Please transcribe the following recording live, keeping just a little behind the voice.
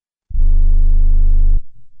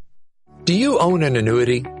Do you own an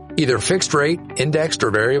annuity, either fixed rate, indexed,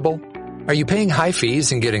 or variable? Are you paying high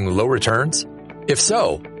fees and getting low returns? If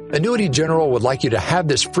so, Annuity General would like you to have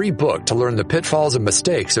this free book to learn the pitfalls and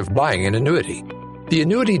mistakes of buying an annuity. The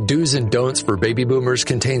Annuity Do's and Don'ts for Baby Boomers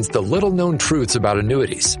contains the little-known truths about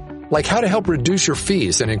annuities, like how to help reduce your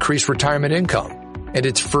fees and increase retirement income. And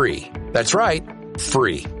it's free. That's right,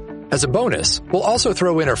 free. As a bonus, we'll also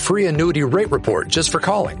throw in a free annuity rate report just for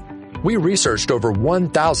calling. We researched over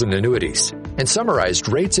 1,000 annuities and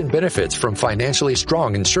summarized rates and benefits from financially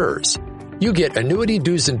strong insurers. You get Annuity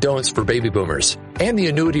Do's and Don'ts for Baby Boomers and the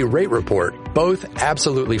Annuity Rate Report, both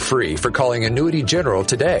absolutely free for calling Annuity General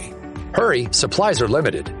today. Hurry, supplies are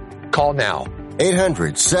limited. Call now.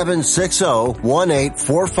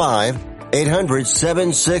 800-760-1845.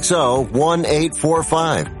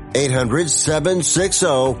 800-760-1845.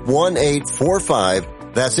 800-760-1845.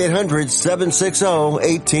 That's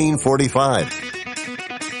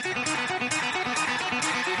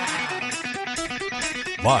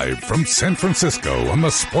 800-760-1845. Live from San Francisco on the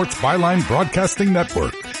Sports Byline Broadcasting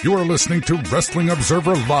Network, you are listening to Wrestling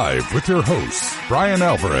Observer Live with your hosts, Bryan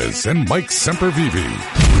Alvarez and Mike Sempervive.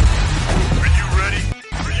 Are you ready?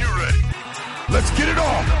 Are you ready? Let's get it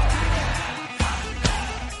on!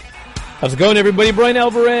 How's it going, everybody? Bryan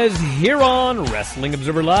Alvarez here on Wrestling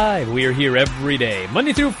Observer Live. We are here every day,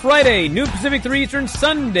 Monday through Friday, noon Pacific, 3 Eastern,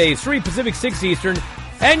 Sundays, 3 Pacific, 6 Eastern,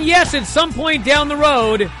 and yes, at some point down the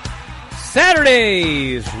road,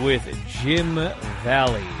 Saturdays with Jim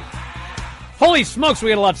Valley. Holy smokes, we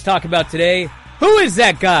got a lot to talk about today. Who is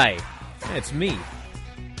that guy? It's me.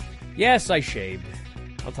 Yes, I shaved.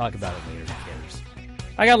 I'll talk about it later. Who cares?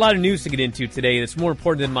 I got a lot of news to get into today that's more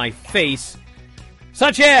important than my face,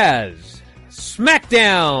 such as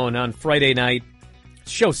SmackDown on Friday night. The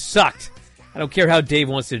show sucked. I don't care how Dave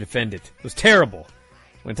wants to defend it. It was terrible.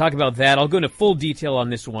 I'm going to talk about that. I'll go into full detail on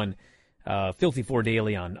this one. Filthy Four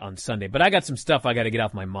Daily on Sunday. But I got some stuff I got to get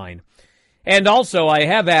off my mind. And also, I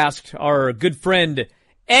have asked our good friend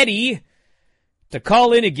Eddie to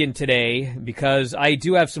call in again today because I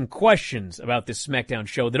do have some questions about this SmackDown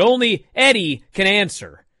show that only Eddie can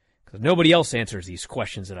answer. Because nobody else answers these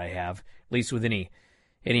questions that I have, at least with any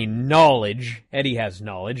knowledge. Eddie has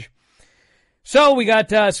knowledge. So we got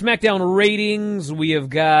SmackDown ratings. We have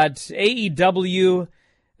got AEW.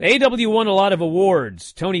 AEW won a lot of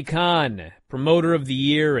awards. Tony Khan, Promoter of the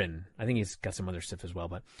Year, and I think he's got some other stuff as well.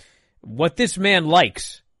 But what this man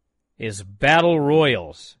likes is Battle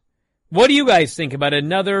Royals. What do you guys think about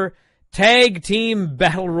another tag team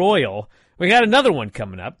Battle Royal? We got another one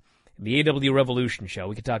coming up, the AEW Revolution show.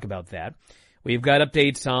 We could talk about that. We've got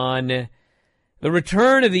updates on the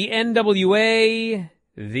return of the NWA.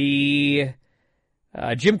 The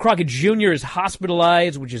Jim Crockett Jr. is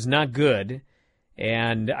hospitalized, which is not good.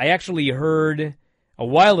 And I actually heard a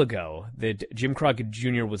while ago that Jim Crockett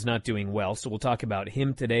Jr. was not doing well, so we'll talk about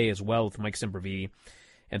him today as well with Mike Sempervive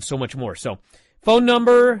and so much more. So, phone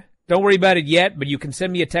number, don't worry about it yet, but you can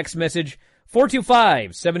send me a text message,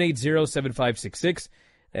 425-780-7566.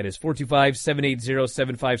 That is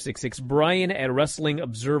 425-780-7566. Bryan at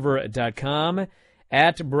WrestlingObserver.com,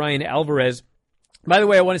 at Bryan Alvarez. By the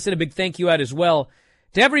way, I want to send a big thank you out as well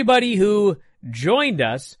to everybody who joined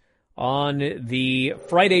us on the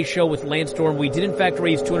Friday show with Lance Storm. We did in fact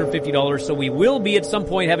raise $250, so we will be at some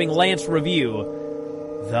point having Lance review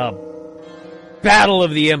the Battle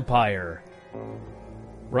of the Empire.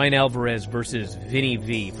 Bryan Alvarez versus Vinny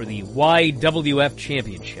V for the YWF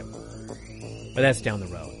Championship. But that's down the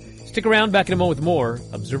road. Stick around, back in a moment with more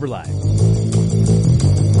Observer Live.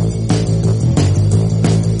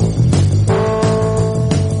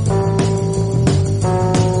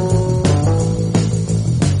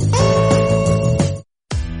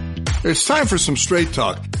 It's time for some straight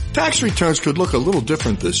talk. Tax returns could look a little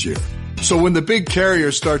different this year. So when the big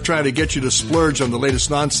carriers start trying to get you to splurge on the latest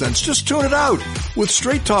nonsense, just tune it out. With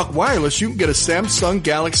Straight Talk Wireless, you can get a Samsung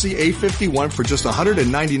Galaxy A51 for just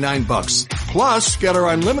 $199. Plus, get our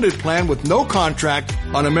unlimited plan with no contract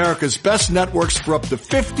on America's best networks for up to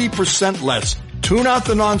 50% less. Tune out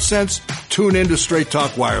the nonsense. Tune into Straight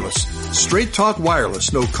Talk Wireless. Straight Talk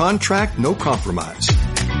Wireless. No contract, no compromise.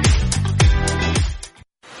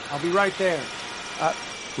 I'll be right there.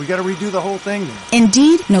 We got to redo the whole thing then.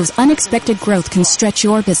 Indeed knows unexpected growth can stretch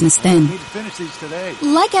your business thin. Need to finish these today.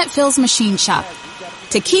 Like at Phil's Machine Shop.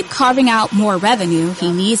 To keep carving out more revenue,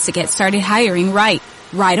 he needs to get started hiring right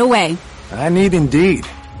away. I need Indeed.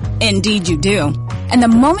 Indeed you do. And the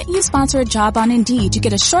moment you sponsor a job on Indeed, you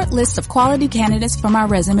get a short list of quality candidates from our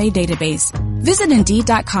resume database. Visit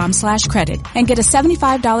Indeed.com/credit and get a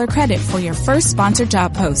 $75 credit for your first sponsored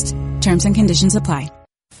job post. Terms and conditions apply.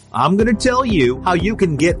 I'm going to tell you how you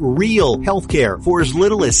can get real healthcare for as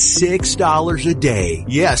little as $6 a day.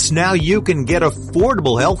 Yes, now you can get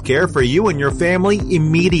affordable healthcare for you and your family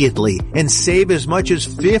immediately and save as much as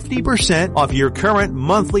 50% off your current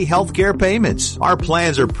monthly healthcare payments. Our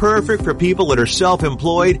plans are perfect for people that are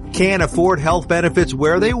self-employed, can't afford health benefits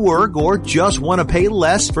where they work, or just want to pay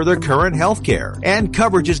less for their current healthcare. And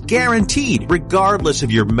coverage is guaranteed regardless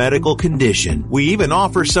of your medical condition. We even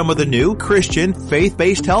offer some of the new Christian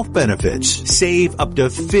faith-based health benefits. Save up to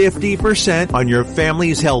 50% on your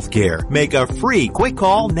family's health care. Make a free quick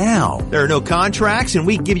call now. There are no contracts and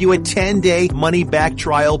we give you a 10-day money-back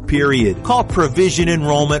trial period. Call Provision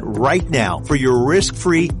Enrollment right now for your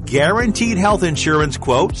risk-free guaranteed health insurance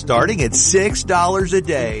quote starting at $6 a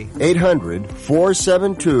day.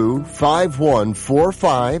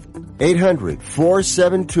 800-472-5145.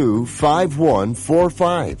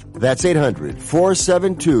 800-472-5145. That's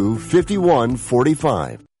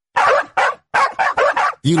 800-472-5145.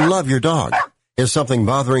 You love your dog. Is something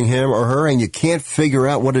bothering him or her and you can't figure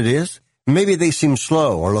out what it is? Maybe they seem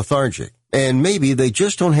slow or lethargic, and maybe they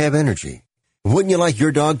just don't have energy. Wouldn't you like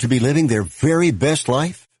your dog to be living their very best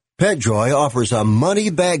life? PetJoy offers a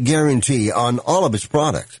money-back guarantee on all of its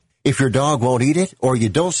products. If your dog won't eat it or you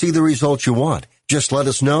don't see the results you want, just let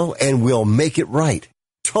us know and we'll make it right.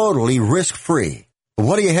 Totally risk-free.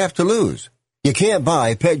 What do you have to lose? You can't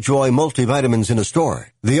buy PetJoy multivitamins in a store.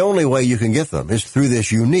 The only way you can get them is through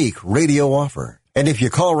this unique radio offer. And if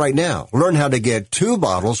you call right now, learn how to get 2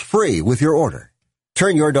 bottles free with your order.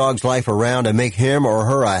 Turn your dog's life around and make him or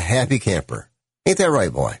her a happy camper. Ain't that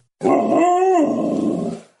right, boy?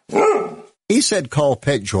 He said call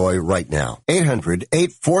PetJoy right now.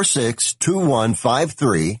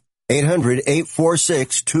 800-846-2153.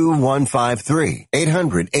 800-846-2153.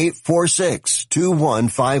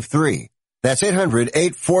 800-846-2153. That's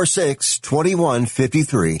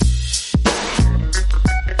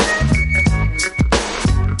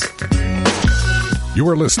 800-846-2153. You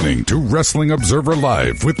are listening to Wrestling Observer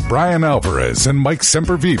Live with Bryan Alvarez and Mike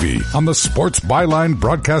Sempervive on the Sports Byline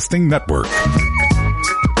Broadcasting Network.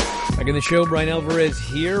 Back in the show, Bryan Alvarez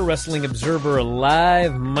here, Wrestling Observer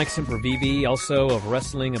Live. Mike Sempervive, also of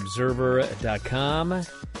WrestlingObserver.com.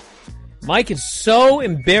 Mike is so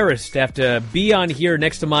embarrassed to have to be on here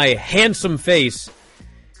next to my handsome face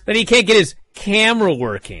that he can't get his camera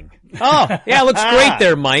working. Oh, yeah, it looks great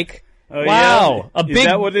there, Mike. Oh, wow. Yeah? Is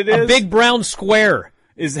that what it is? A big brown square.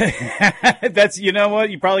 Is that, that's, you know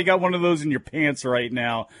what? You probably got one of those in your pants right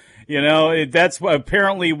now. You know, that's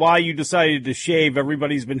apparently why you decided to shave.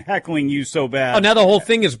 Everybody's been heckling you so bad. Oh, now the whole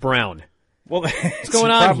thing is brown. Well, what's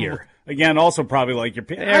going on here? Again, also probably like your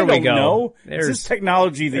pants. There we go. Know. It's this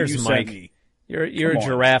technology that you sent me. You're a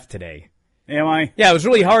giraffe today. Am I? Yeah, it was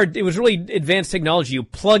really hard. It was really advanced technology. You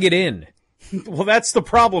plug it in. Well, that's the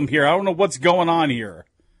problem here. I don't know what's going on here.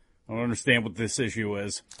 I don't understand what this issue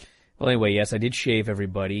is. Well, anyway, yes, I did shave,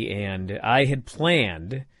 everybody, and I had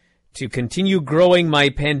planned to continue growing my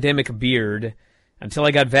pandemic beard until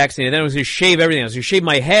I got vaccinated. Then I was going to shave everything. I was going to shave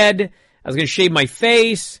my head. I was going to shave my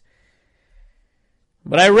face.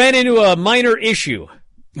 But I ran into a minor issue.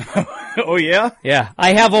 Oh, yeah? Yeah.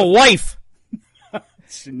 I have a wife.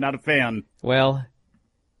 Not a fan. Well,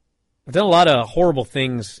 I've done a lot of horrible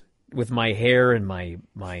things with my hair and my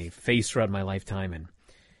face throughout my lifetime, and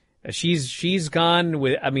she's gone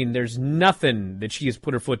with, I mean, there's nothing that she has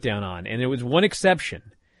put her foot down on. And there was one exception,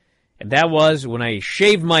 and that was when I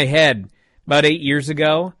shaved my head about 8 years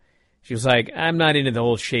ago. She was like, I'm not into the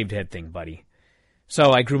whole shaved head thing, buddy.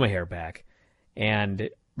 So I grew my hair back, and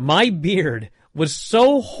my beard was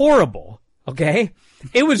so horrible, okay?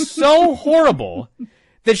 It was so horrible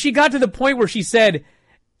that she got to the point where she said,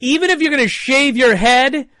 even if you're going to shave your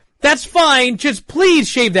head, that's fine. Just please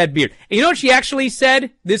shave that beard. And you know what she actually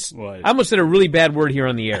said? This, what? I almost said a really bad word here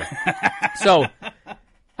on the air. So,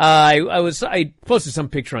 I posted some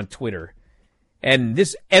picture on Twitter, and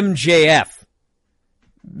this MJF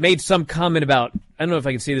made some comment about, I don't know if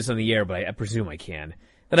I can say this on the air, but I presume I can,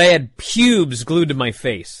 that I had pubes glued to my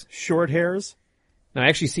face. Short hairs? No,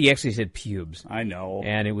 he actually said pubes. I know.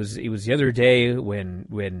 And it was the other day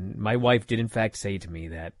when my wife did in fact say to me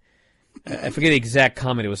that, I forget the exact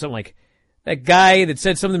comment, it was something like, that guy that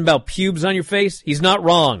said something about pubes on your face, he's not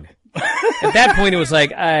wrong. At that point it was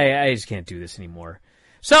like, I just can't do this anymore.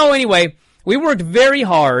 So anyway, we worked very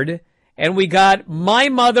hard, and we got my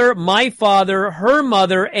mother, my father, her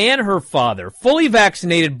mother, and her father fully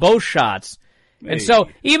vaccinated, both shots. Hey. And so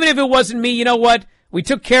even if it wasn't me, you know what? We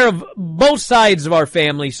took care of both sides of our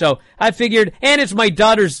family, so I figured, and it's my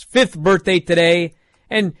daughter's 5th birthday today,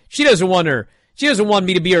 and she doesn't want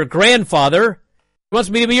me to be her grandfather. She wants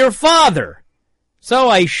me to be her father. So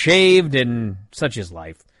I shaved, and such is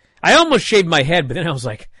life. I almost shaved my head, but then I was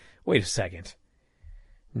like, wait a second.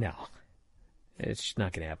 No. It's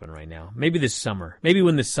not going to happen right now. Maybe this summer. Maybe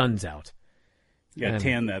when the sun's out. Yeah,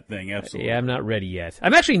 tan that thing, absolutely. Yeah, I'm not ready yet.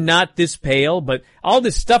 I'm actually not this pale, but all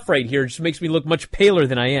this stuff right here just makes me look much paler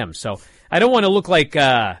than I am. So I don't want to look like,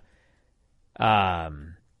 was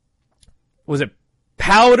it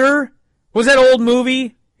Powder? Was that old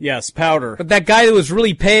movie? Yes, Powder. But that guy that was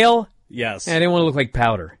really pale? Yes. I didn't want to look like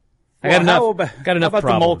Powder. Well, I got enough how about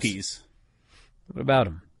problems. the Mulkeys? What about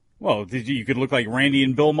him? Well, you could look like Randy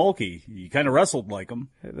and Bill Mulkey. You kind of wrestled like them.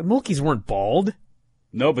 The Mulkeys weren't bald.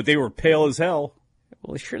 No, but they were pale as hell.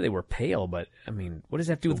 Well, sure they were pale, but, I mean, what does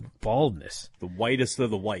that have to do with baldness? The whitest of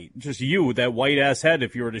the white. Just you with that white-ass head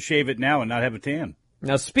if you were to shave it now and not have a tan.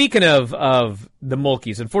 Now, speaking of the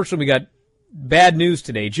Mulkeys, unfortunately we got bad news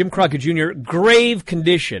today. Jim Crockett Jr., grave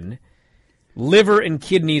condition. Liver and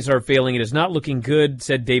kidneys are failing. It is not looking good,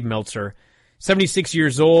 said Dave Meltzer. 76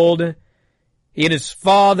 years old. He and his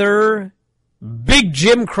father, Big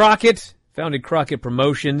Jim Crockett, founded Crockett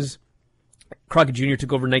Promotions. Crockett Jr.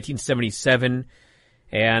 took over in 1977.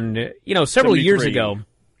 And, several years ago,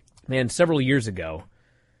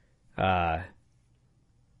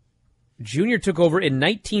 Jr. took over in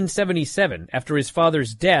 1977 after his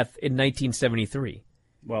father's death in 1973.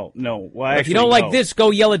 Well, no. Well, actually, if you don't like this,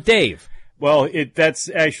 go yell at Dave. Well, that's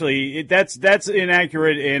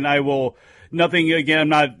inaccurate, and I will nothing again. I'm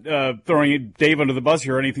not throwing Dave under the bus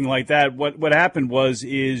here or anything like that. What happened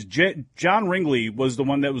is John Ringley was the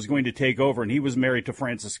one that was going to take over, and he was married to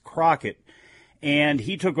Frances Crockett, and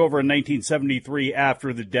he took over in 1973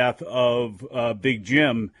 after the death of Big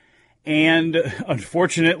Jim. And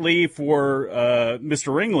unfortunately for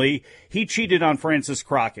Mr. Ringley, he cheated on Frances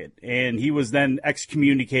Crockett, and he was then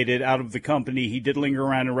excommunicated out of the company. He did linger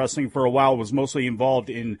around in wrestling for a while, was mostly involved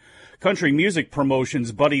in country music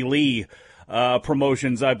promotions, Buddy Lee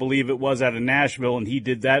Promotions, I believe it was, out of Nashville, and he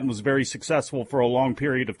did that and was very successful for a long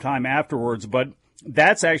period of time afterwards. But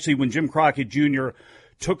that's actually when Jim Crockett Jr.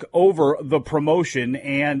 took over the promotion,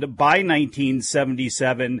 and by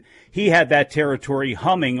 1977, he had that territory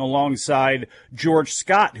humming alongside George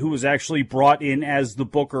Scott, who was actually brought in as the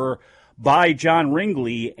booker by John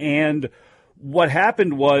Ringley. And what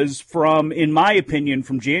happened was, in my opinion,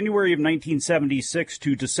 from January of 1976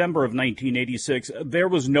 to December of 1986, there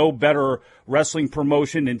was no better wrestling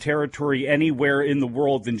promotion and territory anywhere in the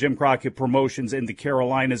world than Jim Crockett Promotions in the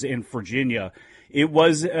Carolinas and Virginia. It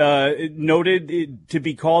was noted to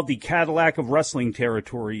be called the Cadillac of wrestling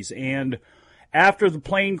territories. And after the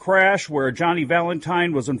plane crash where Johnny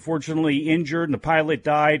Valentine was unfortunately injured and the pilot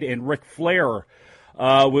died, and Ric Flair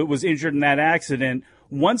was injured in that accident,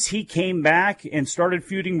 once he came back and started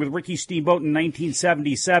feuding with Ricky Steamboat in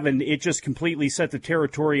 1977, it just completely set the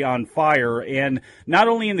territory on fire. And not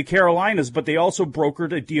only in the Carolinas, but they also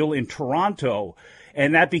brokered a deal in Toronto.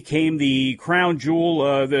 And that became the crown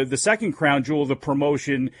jewel, the second crown jewel of the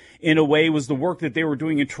promotion, in a way, was the work that they were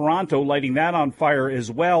doing in Toronto, lighting that on fire as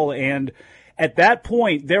well. And at that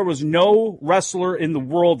point, there was no wrestler in the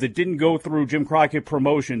world that didn't go through Jim Crockett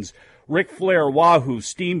Promotions. Ric Flair, Wahoo,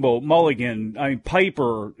 Steamboat, Mulligan,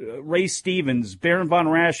 Piper, Ray Stevens, Baron Von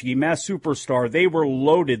Raschke, Mass Superstar. They were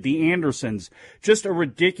loaded. The Andersons. Just a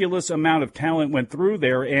ridiculous amount of talent went through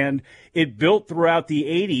there, and it built throughout the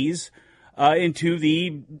 80s. Into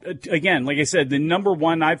the, again, like I said, the number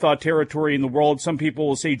one, I thought, territory in the world. Some people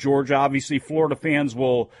will say Georgia. Obviously, Florida fans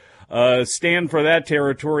will stand for that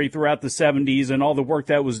territory throughout the 70s and all the work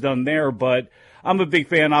that was done there. But I'm a big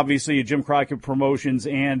fan, obviously, of Jim Crockett Promotions,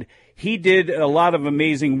 and he did a lot of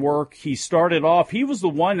amazing work. He started off, he was the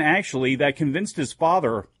one, actually, that convinced his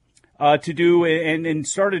father to do and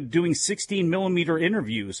started doing 16-millimeter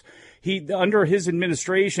interviews. Under his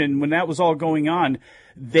administration, when that was all going on,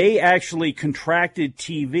 they actually contracted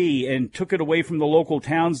TV and took it away from the local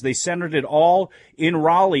towns. They centered it all in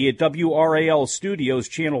Raleigh at WRAL Studios,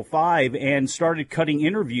 Channel 5, and started cutting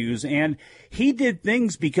interviews. And he did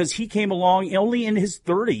things because he came along only in his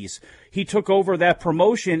 30s. He took over that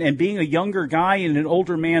promotion, and being a younger guy in an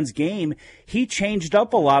older man's game, he changed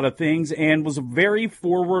up a lot of things and was very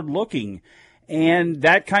forward-looking. And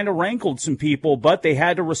that kind of rankled some people, but they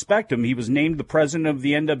had to respect him. He was named the president of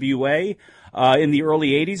the NWA in the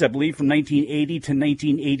early 80s, I believe from 1980 to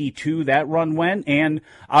 1982, that run went. And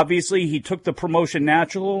obviously he took the promotion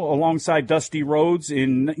natural alongside Dusty Rhodes.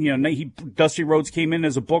 Dusty Rhodes came in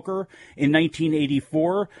as a booker in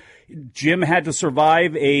 1984. Jim had to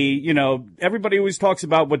survive everybody always talks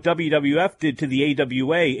about what WWF did to the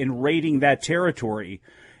AWA in raiding that territory.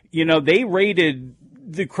 They raided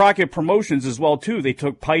the Crockett Promotions as well, too. They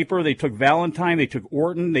took Piper, they took Valentine, they took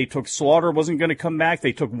Orton, they took Slaughter, wasn't going to come back.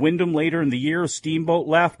 They took Wyndham later in the year. Steamboat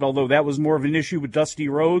left, although that was more of an issue with Dusty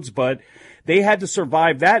Rhodes, but they had to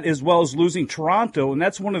survive that as well as losing Toronto, and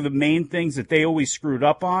that's one of the main things that they always screwed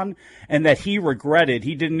up on and that he regretted.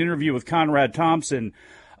 He did an interview with Conrad Thompson,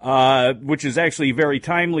 which is actually very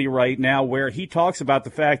timely right now, where he talks about the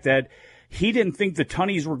fact that he didn't think the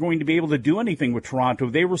Tunneys were going to be able to do anything with Toronto.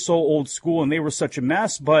 They were so old school and they were such a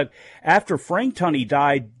mess. But after Frank Tunney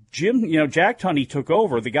died, Jack Tunney took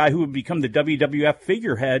over, the guy who would become the WWF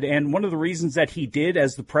figurehead. And one of the reasons that he did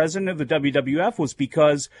as the president of the WWF was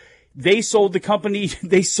because they sold the company,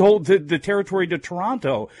 they sold the territory to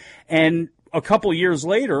Toronto. And a couple years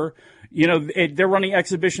later, they're running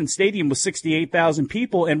Exhibition Stadium with 68,000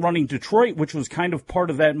 people and running Detroit, which was kind of part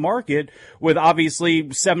of that market, with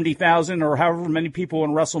obviously 70,000 or however many people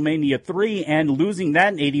in WrestleMania 3, and losing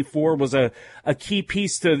that in 84 was a key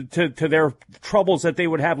piece to their troubles that they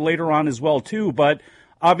would have later on as well, too. But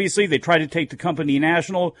obviously they tried to take the company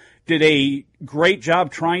national, did a great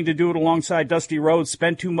job trying to do it alongside Dusty Rhodes,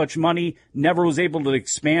 spent too much money, never was able to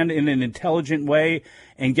expand in an intelligent way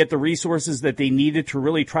and get the resources that they needed to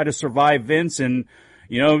really try to survive Vince. And,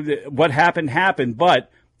 what happened.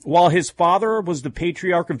 But while his father was the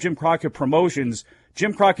patriarch of Jim Crockett Promotions,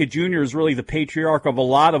 Jim Crockett Jr. is really the patriarch of a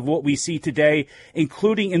lot of what we see today,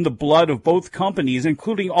 including in the blood of both companies,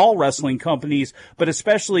 including all wrestling companies, but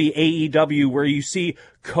especially AEW, where you see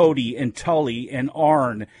Cody and Tully and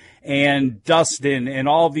Arn and Dustin and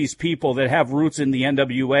all of these people that have roots in the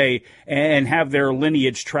NWA and have their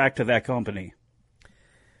lineage tracked to that company.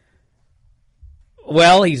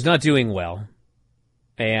 Well, he's not doing well.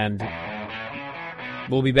 And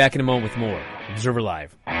we'll be back in a moment with more Observer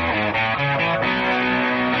Live.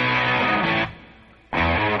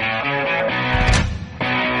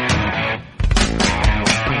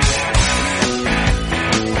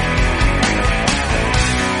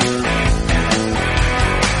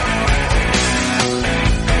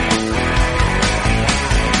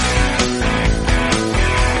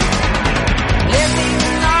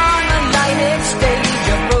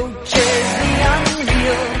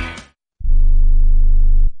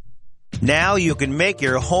 Now you can make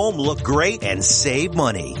your home look great and save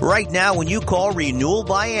money. Right now, when you call Renewal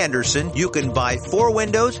by Anderson, you can buy 4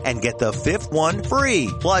 windows and get the 5th one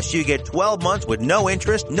free. Plus, you get 12 months with no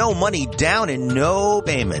interest, no money down, and no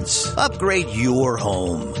payments. Upgrade your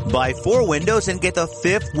home. Buy 4 windows and get the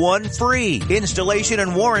 5th one free. Installation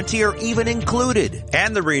and warranty are even included.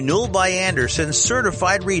 And the Renewal by Anderson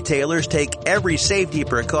certified retailers take every safety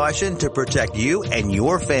precaution to protect you and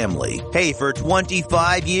your family. Hey, for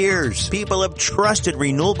 25 years, people have trusted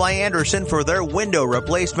Renewal by Anderson for their window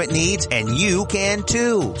replacement needs, and you can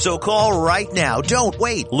too. So call right now. Don't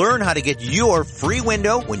wait. Learn how to get your free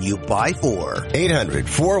window when you buy 4.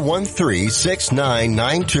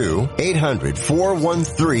 800-413-6992.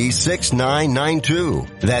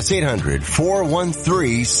 800-413-6992. That's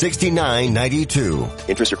 800-413-6992.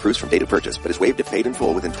 Interest accrues from date of purchase, but is waived if paid in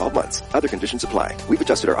full within 12 months. Other conditions apply. We've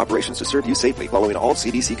adjusted our operations to serve you safely following all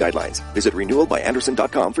CDC guidelines. Visit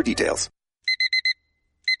renewalbyanderson.com for details.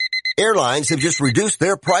 Airlines have just reduced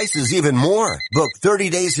their prices even more. Book 30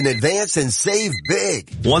 days in advance and save big.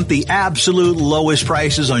 Want the absolute lowest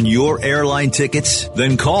prices on your airline tickets?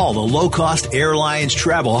 Then call the Low Cost Airlines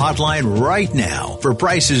Travel Hotline right now for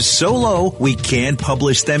prices so low we can't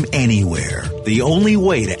publish them anywhere. The only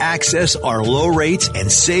way to access our low rates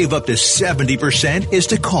and save up to 70% is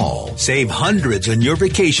to call. Save hundreds on your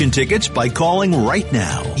vacation tickets by calling right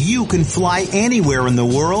now. You can fly anywhere in the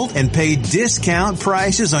world and pay discount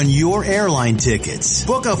prices on your airline tickets.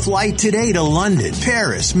 Book a flight today to London,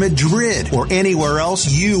 Paris, Madrid, or anywhere else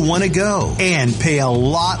you want to go. And pay a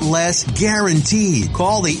lot less guaranteed.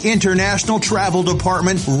 Call the International Travel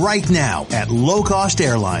Department right now at Low Cost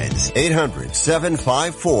Airlines.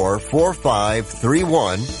 800-754-4531.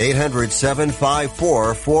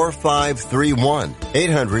 800-754-4531.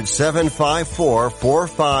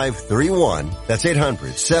 800-754-4531. That's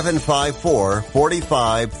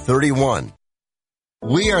 800-754-4531.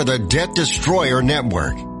 We are the Debt Destroyer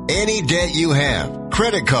Network. Any debt you have,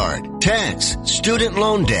 credit card, tax, student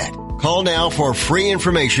loan debt, call now for free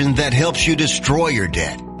information that helps you destroy your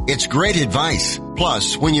debt. It's great advice.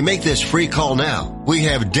 Plus, when you make this free call now, we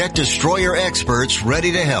have Debt Destroyer experts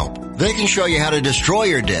ready to help. They can show you how to destroy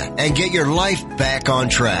your debt and get your life back on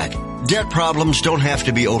track. Debt problems don't have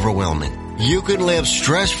to be overwhelming. You can live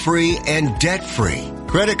stress-free and debt-free.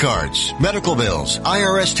 Credit cards, medical bills,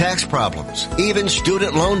 IRS tax problems, even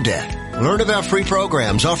student loan debt. Learn about free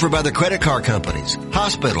programs offered by the credit card companies,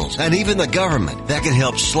 hospitals, and even the government that can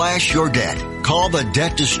help slash your debt. Call the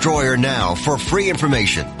Debt Destroyer now for free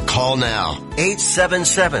information. Call now.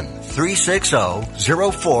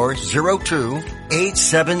 877-360-0402.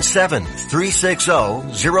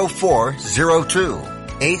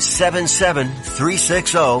 877-360-0402.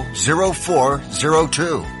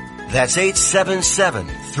 877-360-0402. That's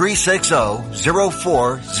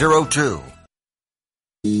 877-360-0402.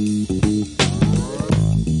 You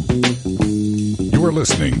are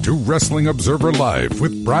listening to Wrestling Observer Live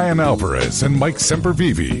with Bryan Alvarez and Mike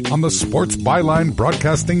Sempervive on the Sports Byline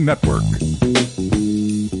Broadcasting Network.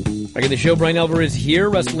 Back in the show, Bryan Alvarez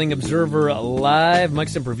here, Wrestling Observer Live. Mike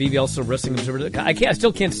Sempervive, also Wrestling Observer. I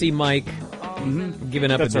still can't see Mike. I'm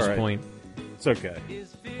giving up at this point. It's okay.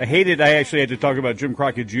 I actually had to talk about Jim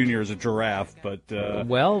Crockett Jr. as a giraffe, but...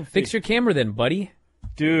 well, fix your camera then, buddy.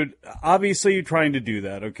 Dude, obviously you're trying to do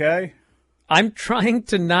that, okay? I'm trying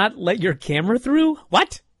to not let your camera through?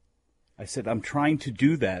 What? I said I'm trying to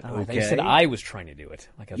do that, okay? You said I was trying to do it.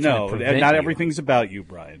 Like I was trying to prevent not you. Everything's about you,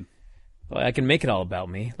 Bryan. Well, I can make it all about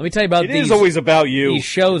me. Let me tell you about It is always about you. These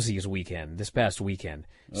shows this past weekend.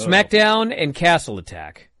 SmackDown and Castle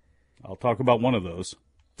Attack. I'll talk about one of those.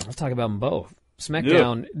 I'll talk about them both.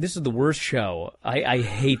 SmackDown, This is the worst show. I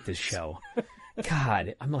hate this show.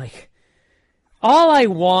 God, I'm like... All I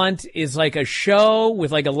want is like a show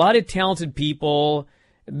with like a lot of talented people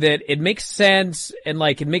that it makes sense and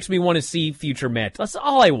like it makes me want to see future matches. That's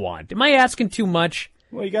all I want. Am I asking too much?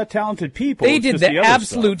 Well, you got talented people. They did the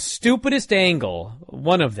absolute stupidest angle,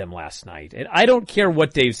 one of them last night. And I don't care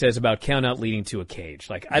what Dave says about count out leading to a cage.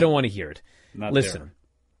 Like, I don't want to hear it. Listen. There.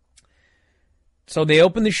 So they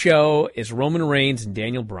open the show as Roman Reigns and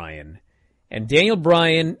Daniel Bryan. And Daniel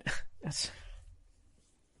Bryan...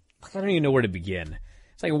 I don't even know where to begin.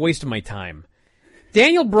 It's like a waste of my time.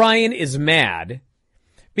 Daniel Bryan is mad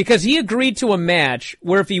because he agreed to a match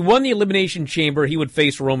where if he won the Elimination Chamber, he would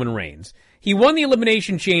face Roman Reigns. He won the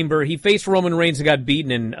Elimination Chamber, he faced Roman Reigns and got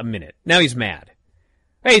beaten in a minute. Now he's mad.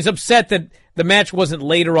 Hey, he's upset that the match wasn't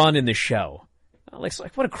later on in the show. Like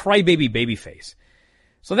what a crybaby babyface.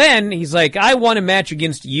 So then he's like, I want a match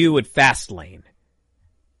against you at Fastlane.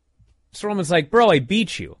 So Roman's like, bro, I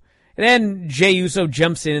beat you. And then Jey Uso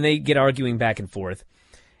jumps in and they get arguing back and forth.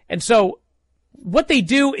 And so what they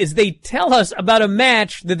do is they tell us about a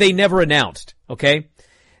match that they never announced, okay?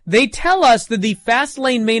 They tell us that the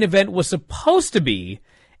Fastlane main event was supposed to be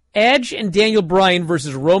Edge and Daniel Bryan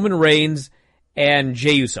versus Roman Reigns and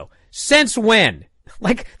Jey Uso. Since when?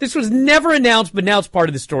 Like, this was never announced, but now it's part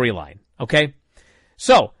of the storyline, okay?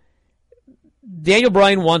 So, Daniel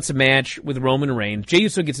Bryan wants a match with Roman Reigns. Jey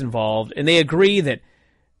Uso gets involved, and they agree that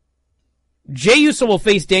Jey Uso will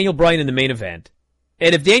face Daniel Bryan in the main event.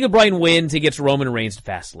 And if Daniel Bryan wins, he gets Roman Reigns to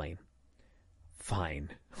Fastlane. Fine.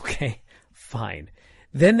 Okay? Fine.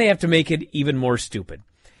 Then they have to make it even more stupid.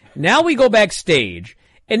 Now we go backstage,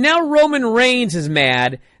 and now Roman Reigns is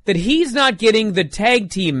mad that he's not getting the tag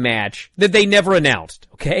team match that they never announced.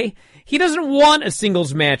 Okay? He doesn't want a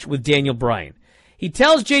singles match with Daniel Bryan. He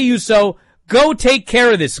tells Jey Uso, go take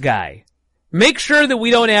care of this guy. Make sure that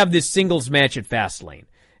we don't have this singles match at Fastlane.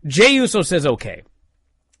 Jey Uso says okay.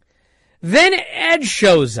 Then Edge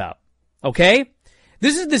shows up, okay?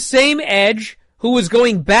 This is the same Edge who was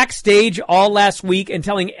going backstage all last week and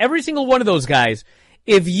telling every single one of those guys,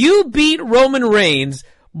 if you beat Roman Reigns,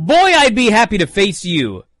 boy, I'd be happy to face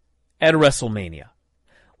you at WrestleMania.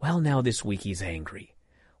 Well, now this week he's angry.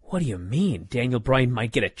 What do you mean? Daniel Bryan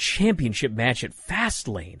might get a championship match at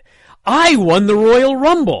Fastlane. I won the Royal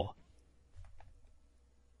Rumble.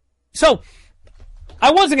 So, I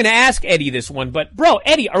wasn't going to ask Eddie this one, but bro,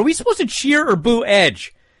 Eddie, are we supposed to cheer or boo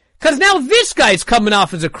Edge? Because now this guy's coming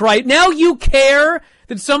off as a cry. Now you care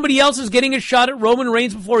that somebody else is getting a shot at Roman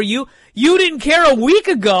Reigns before you? You didn't care a week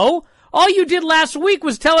ago. All you did last week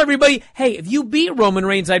was tell everybody, hey, if you beat Roman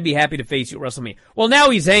Reigns, I'd be happy to face you at WrestleMania. Well, now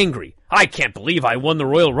he's angry. I can't believe I won the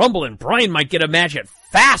Royal Rumble and Bryan might get a match at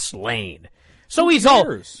Fastlane. So he's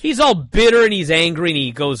all bitter and he's angry and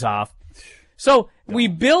he goes off. So we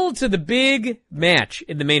build to the big match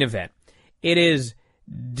in the main event. It is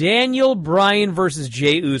Daniel Bryan versus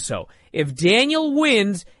Jey Uso. If Daniel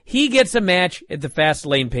wins, he gets a match at the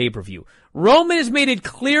Fastlane pay-per-view. Roman has made it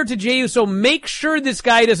clear to Jey Uso, make sure this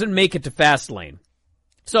guy doesn't make it to Fastlane.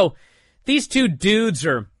 So these two dudes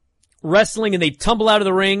are wrestling and they tumble out of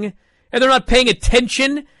the ring and they're not paying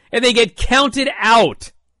attention and they get counted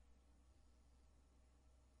out.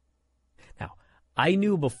 I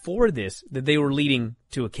knew before this that they were leading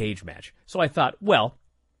to a cage match. So I thought, well,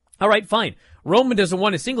 all right, fine. Roman doesn't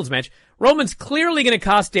want a singles match. Roman's clearly going to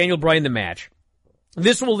cost Daniel Bryan the match.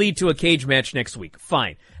 this will lead to a cage match next week.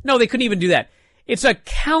 Fine. No, they couldn't even do that. It's a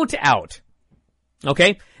count out.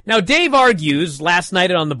 Okay? Now, Dave argues last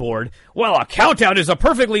night on the board, well, a count out is a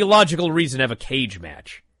perfectly logical reason to have a cage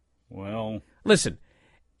match. Well, listen,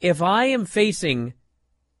 if I am facing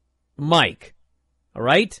Mike, all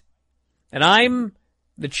right, and I'm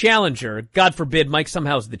the challenger, God forbid Mike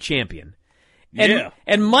somehow is the champion,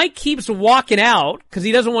 and Mike keeps walking out because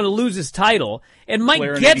he doesn't want to lose his title, and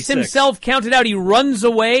Mike gets himself counted out, he runs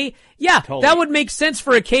away, that would make sense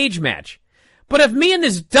for a cage match. But if me and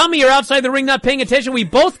this dummy are outside the ring not paying attention, we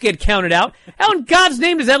both get counted out, how in God's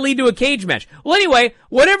name does that lead to a cage match? Well, anyway,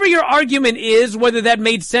 whatever your argument is, whether that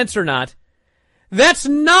made sense or not, that's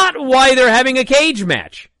not why they're having a cage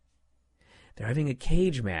match. They're having a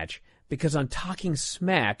cage match because on Talking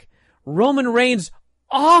Smack, Roman Reigns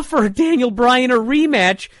offered Daniel Bryan a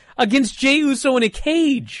rematch against Jey Uso in a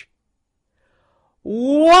cage.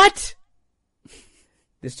 What?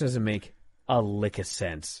 This doesn't make a lick of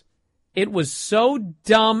sense. It was so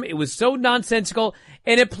dumb, it was so nonsensical,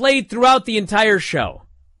 and it played throughout the entire show.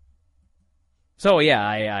 So yeah,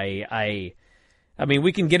 I mean,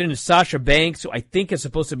 we can get into Sasha Banks, who I think is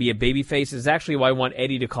supposed to be a babyface. Is actually why I want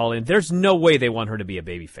Eddie to call in. There's no way they want her to be a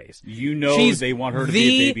babyface. She's they want her to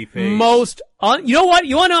be a babyface. Most, you know what?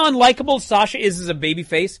 You want to know how unlikable Sasha is as a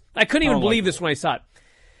babyface? I couldn't even believe this when I saw it.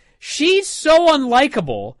 She's so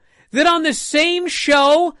unlikable that on the same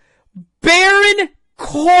show, Baron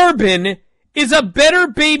Corbin is a better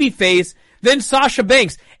babyface than Sasha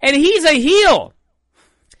Banks. And he's a heel.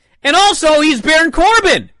 And also, he's Baron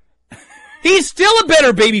Corbin. He's still a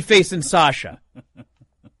better babyface than Sasha. I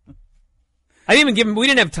didn't even give him, we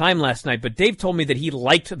didn't have time last night, but Dave told me that he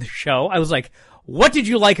liked the show. I was like, what did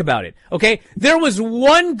you like about it? Okay, there was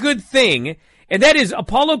one good thing, and that is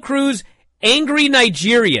Apollo Crews, angry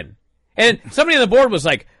Nigerian. And somebody on the board was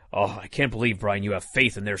like, oh, I can't believe, Brian, you have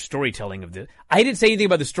faith in their storytelling of this. I didn't say anything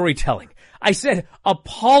about the storytelling. I said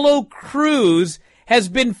Apollo Crews has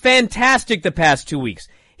been fantastic the past 2 weeks.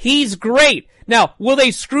 He's great. Now, will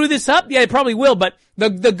they screw this up? Yeah, they probably will, but the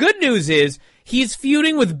good news is he's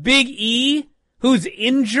feuding with Big E, who's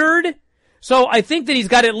injured. So I think that he's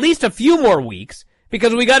got at least a few more weeks,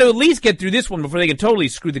 because we got to at least get through this one before they can totally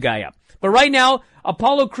screw the guy up. But right now,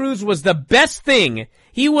 Apollo Crews was the best thing.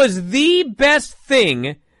 He was the best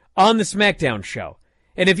thing on the SmackDown show.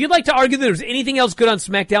 And if you'd like to argue that there's anything else good on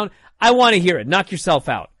SmackDown, I want to hear it. Knock yourself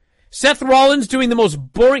out. Seth Rollins doing the most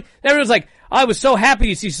boring. Everyone's like, I was so happy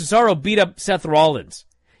to see Cesaro beat up Seth Rollins.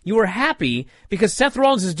 You were happy because Seth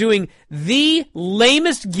Rollins is doing the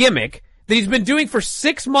lamest gimmick that he's been doing for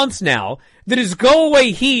 6 months now, that is go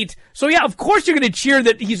away heat. So yeah, of course you're going to cheer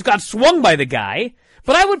that he's got swung by the guy.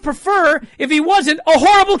 But I would prefer if he wasn't a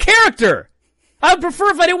horrible character. I would prefer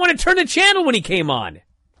if I didn't want to turn the channel when he came on.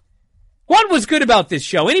 What was good about this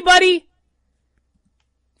show? Anybody?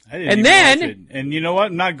 I didn't even watch it. And you know what?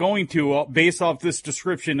 I'm not going to base off this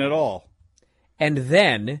description at all. And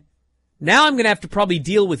then, now I'm going to have to probably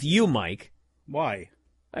deal with you, Mike. Why?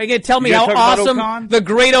 Are you going to tell me how awesome the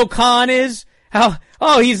great Okan is?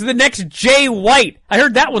 He's the next Jay White. I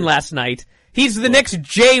heard that one last night. He's the next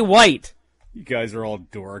Jay White. You guys are all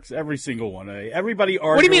dorks. Every single one. Everybody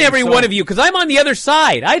arguing. What do you mean every one of you? Because I'm on the other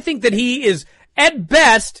side. I think that he is, at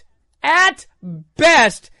best,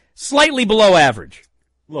 slightly below average.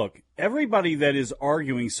 Look, everybody that is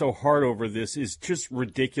arguing so hard over this is just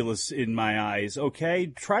ridiculous in my eyes, okay?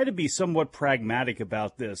 Try to be somewhat pragmatic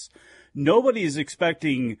about this. Nobody is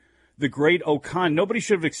expecting the great Okan. Nobody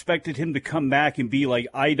should have expected him to come back and be like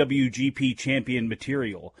IWGP champion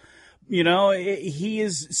material. You know, he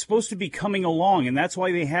is supposed to be coming along, and that's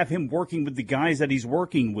why they have him working with the guys that he's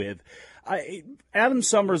working with. Adam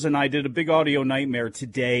Summers and I did a big audio nightmare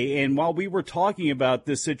today, and while we were talking about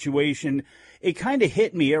this situation, it kind of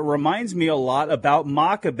hit me. It reminds me a lot about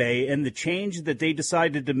Makabe and the change that they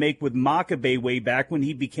decided to make with Makabe way back when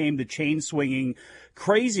he became the chain-swinging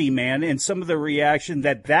crazy man, and some of the reaction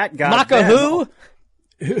that got. Maka who?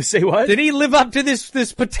 Say what? Did he live up to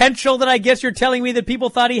this potential that I guess you're telling me that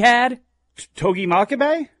people thought he had? Togi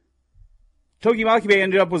Makabe? Togi Makabe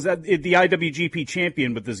ended up was the IWGP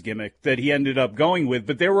champion with this gimmick that he ended up going with,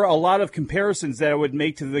 but there were a lot of comparisons that I would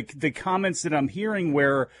make to the comments that I'm hearing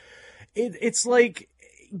where it's like,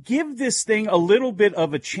 give this thing a little bit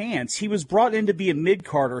of a chance. He was brought in to be a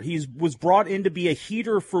mid-carder. He was brought in to be a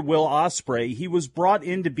heater for Will Ospreay. He was brought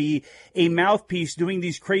in to be a mouthpiece doing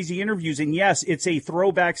these crazy interviews. And yes, it's a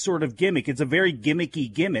throwback sort of gimmick. It's a very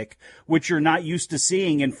gimmicky gimmick, which you're not used to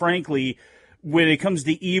seeing. And frankly, when it comes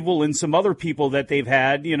to Evil and some other people that they've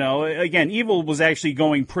had, again, Evil was actually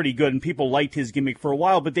going pretty good and people liked his gimmick for a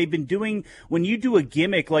while, but they've been doing, when you do a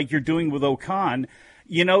gimmick like you're doing with Okan,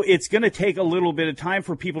 it's going to take a little bit of time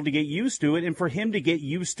for people to get used to it and for him to get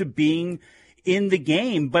used to being in the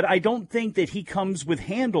game. But I don't think that he comes with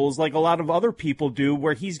handles like a lot of other people do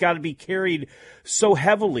where he's got to be carried so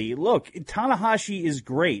heavily. Look, Tanahashi is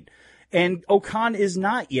great. And Okan is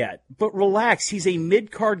not yet. But relax, he's a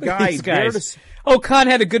mid-card guy. Okan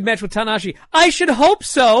had a good match with Tanahashi. I should hope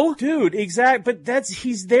so. Dude, exactly. But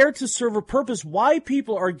he's there to serve a purpose. Why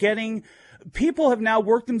people have now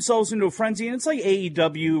worked themselves into a frenzy, and it's like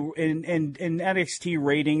AEW and NXT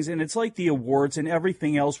ratings, and it's like the awards and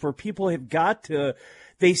everything else where people have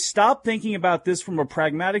they stop thinking about this from a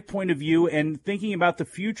pragmatic point of view and thinking about the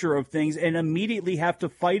future of things and immediately have to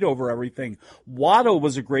fight over everything. Wado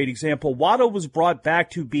was a great example. Wado was brought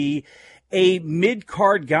back to be a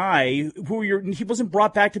mid-card guy he wasn't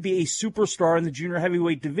brought back to be a superstar in the junior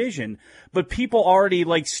heavyweight division, but people already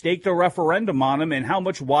staked a referendum on him and how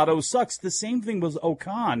much Wado sucks. The same thing was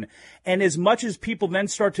Okan. And as much as people then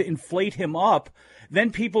start to inflate him up,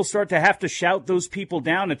 then people start to have to shout those people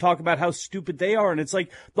down and talk about how stupid they are. And it's like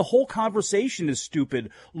the whole conversation is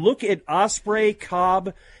stupid. Look at Ospreay,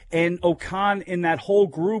 Cobb, and Okan in that whole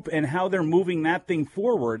group and how they're moving that thing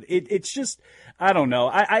forward. It's just, I don't know.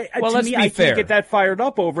 I can't get that fired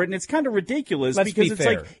up over it, and it's kind of ridiculous because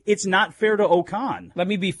it's not fair to Okan. Let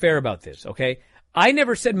me be fair about this, okay? I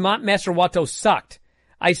never said Master Wato sucked.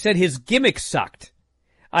 I said his gimmick sucked.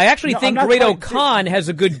 I actually think Great Okan has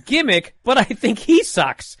a good gimmick, but I think he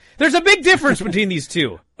sucks. There's a big difference between these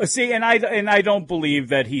two. See, and I don't believe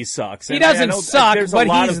that he sucks. He doesn't suck, but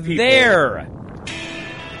he's there.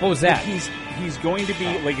 What was that? He's going to be,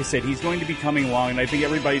 like I said, he's going to be coming along, and I think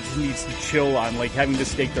everybody just needs to chill on having to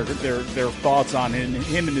stake their thoughts on him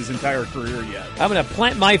and his entire career yet. I'm going to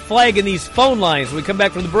plant my flag in these phone lines when we come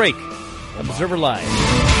back from the break. Observer Live.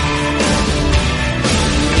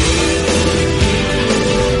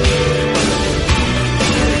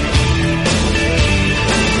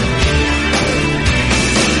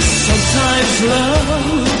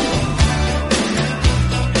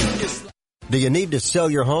 Do you need to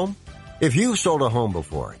sell your home? If you've sold a home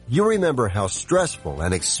before, you remember how stressful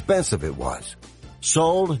and expensive it was.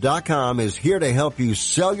 Sold.com is here to help you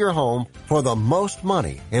sell your home for the most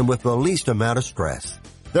money and with the least amount of stress.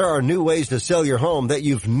 There are new ways to sell your home that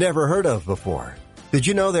you've never heard of before. Did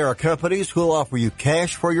you know there are companies who'll offer you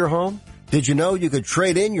cash for your home? Did you know you could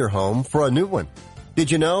trade in your home for a new one?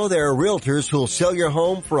 Did you know there are realtors who'll sell your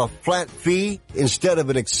home for a flat fee instead of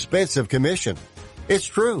an expensive commission? It's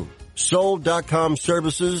true. Sold.com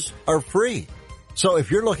services are free. So if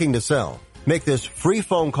you're looking to sell, make this free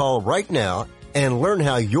phone call right now and learn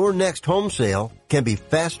how your next home sale can be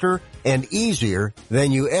faster and easier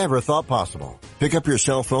than you ever thought possible. Pick up your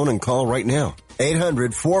cell phone and call right now.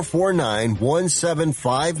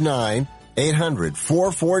 800-449-1759.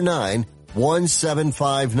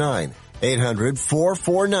 800-449-1759.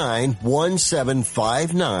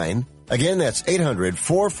 800-449-1759. Again, that's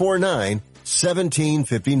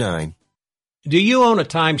 800-449-1759. Do you own a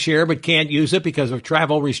timeshare but can't use it because of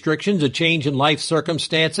travel restrictions, a change in life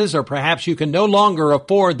circumstances, or perhaps you can no longer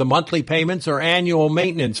afford the monthly payments or annual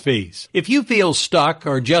maintenance fees? If you feel stuck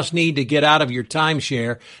or just need to get out of your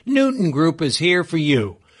timeshare, Newton Group is here for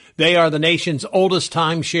you. They are the nation's oldest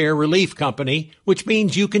timeshare relief company, which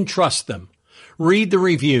means you can trust them. Read the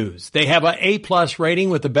reviews. They have an A+ rating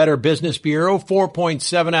with the Better Business Bureau,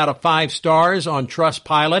 4.7 out of 5 stars on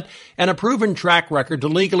Trustpilot, and a proven track record to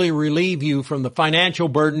legally relieve you from the financial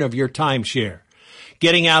burden of your timeshare.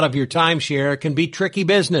 Getting out of your timeshare can be tricky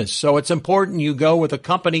business, so it's important you go with a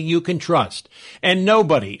company you can trust. And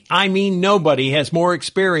nobody, I mean nobody, has more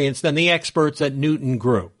experience than the experts at Newton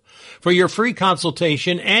Group. For your free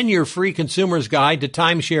consultation and your free consumer's guide to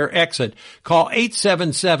timeshare exit, call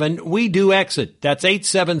 877-WE-DO-EXIT. That's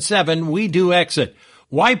 877-WE-DO-EXIT.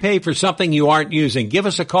 Why pay for something you aren't using? Give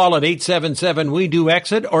us a call at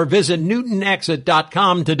 877-WE-DO-EXIT or visit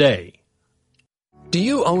newtonexit.com today. Do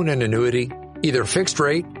you own an annuity, either fixed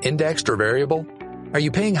rate, indexed, or variable? Are you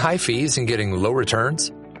paying high fees and getting low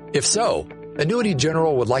returns? If so, Annuity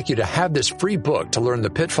General would like you to have this free book to learn the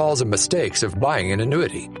pitfalls and mistakes of buying an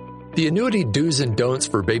annuity. The Annuity Do's and Don'ts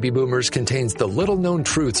for Baby Boomers contains the little-known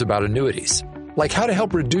truths about annuities, like how to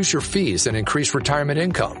help reduce your fees and increase retirement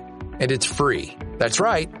income. And it's free. That's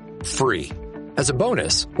right, free. As a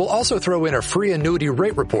bonus, we'll also throw in a free annuity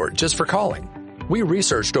rate report just for calling. We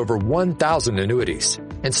researched over 1,000 annuities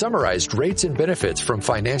and summarized rates and benefits from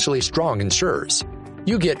financially strong insurers.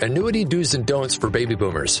 You get Annuity Do's and Don'ts for Baby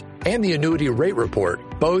Boomers and the Annuity Rate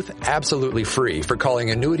Report, both absolutely free for calling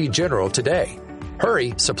Annuity General today.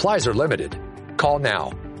 Hurry, supplies are limited. Call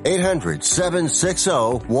now.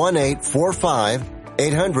 800-760-1845.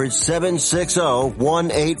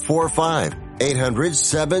 800-760-1845.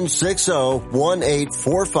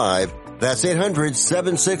 800-760-1845. That's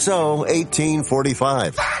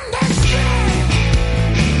 800-760-1845.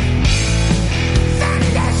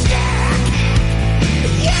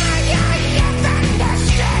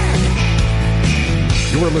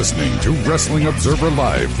 You are listening to Wrestling Observer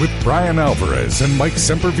Live with Bryan Alvarez and Mike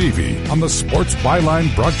Sempervive on the Sports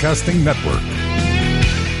Byline Broadcasting Network.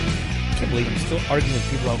 I can't believe I'm still arguing with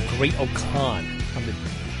people about Great O'Khan on the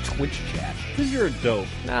Twitch chat. Because you're a dope.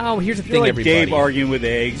 No, here's the You're thing, like everybody. Dave arguing with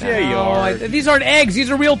eggs. Yeah, you are. These aren't eggs.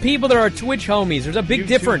 These are real people that are Twitch homies. There's a big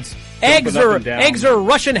difference. Eggs Eggs are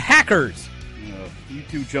Russian hackers. You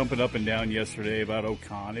two jumping up and down yesterday about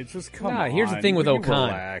O'Khan. It's just come on. Here's the thing with O'Khan.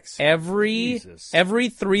 Relax. Every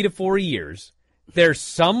 3 to 4 years, there's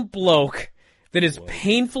some bloke that is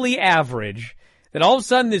painfully average that all of a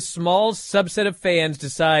sudden this small subset of fans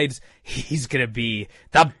decides he's going to be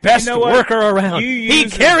the best worker around. He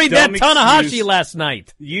carried that Tanahashi last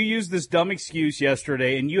night. You used this dumb excuse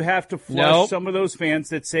yesterday, and you have to flush some of those fans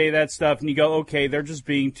that say that stuff, and you go, okay, they're just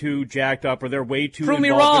being too jacked up, or they're way too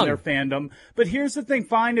involved in their fandom. But here's the thing,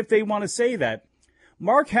 fine if they want to say that.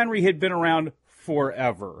 Mark Henry had been around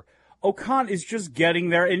forever. O'Khan is just getting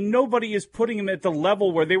there, and nobody is putting him at the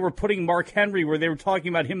level where they were putting Mark Henry, where they were talking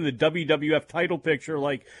about him in the WWF title picture,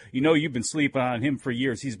 like, you've been sleeping on him for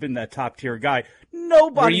years. He's been that top-tier guy.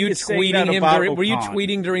 Nobody is saying that about O'Khan. Were you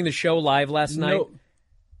tweeting during the show live last night?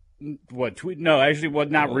 What, tweet? No, actually,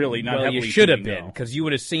 not really. Not heavily. You should have been, because you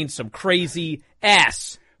would have seen some crazy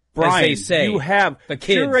ass. Brian, as they say, you have the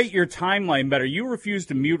kids. Curate your timeline better. You refuse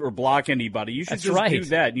to mute or block anybody. You should do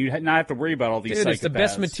that. You not have to worry about all these psychopaths. It's the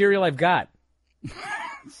best material I've got.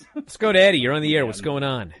 Let's go to Eddie. You're on the air. What's going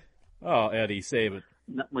on? Oh, Eddie, save it.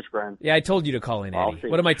 Not much, Brian. Yeah, I told you to call in, Eddie.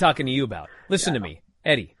 What am I talking to you about? Listen to me,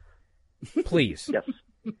 Eddie. Please. Yes.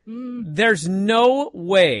 There's no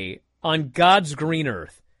way on God's green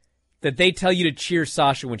earth that they tell you to cheer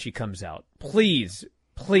Sasha when she comes out. Please,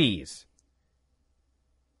 please.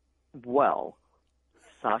 Well,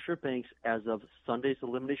 Sasha Banks, as of Sunday's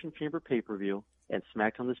Elimination Chamber pay-per-view and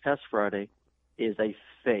SmackDown this past Friday, is a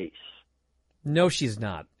face. No, she's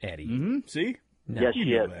not, Eddie. Mm-hmm. See? No. Yes,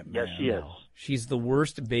 she is. Yes, she is. She's the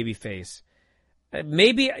worst baby face.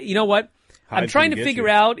 Maybe, you know what? I'm trying to figure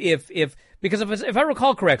out because if I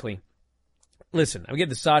recall correctly, listen, I'm getting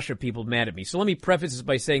the Sasha people mad at me. So let me preface this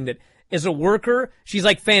by saying that as a worker, she's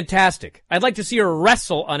like fantastic. I'd like to see her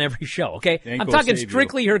wrestle on every show, okay? I'm talking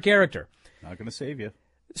strictly her character. Not going to save you.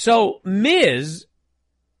 So Miz,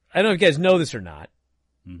 I don't know if you guys know this or not,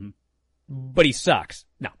 but he sucks.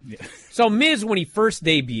 No. Yeah. So Miz, when he first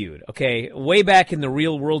debuted, okay, way back in the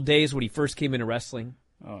real world days when he first came into wrestling.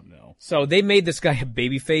 Oh, no. So they made this guy a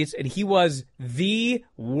babyface, and he was the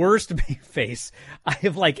worst babyface I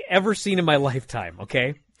have ever seen in my lifetime,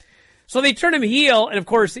 okay? So they turned him heel, and of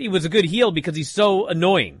course he was a good heel because he's so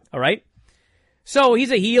annoying, all right? So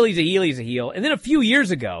he's a heel. And then a few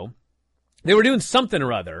years ago, they were doing something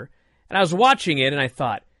or other, and I was watching it, and I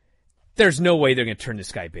thought, there's no way they're going to turn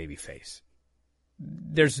this guy babyface.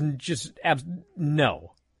 There's just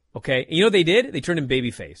no, okay? And you know what they did? They turned him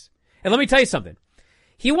babyface. And let me tell you something.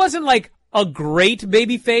 He wasn't a great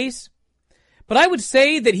babyface, but I would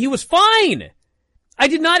say that he was fine. I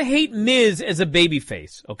did not hate Miz as a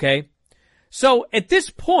babyface, okay? So at this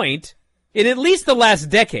point, in at least the last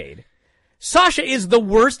decade, Sasha is the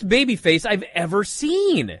worst babyface I've ever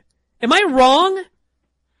seen. Am I wrong?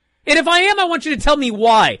 And if I am, I want you to tell me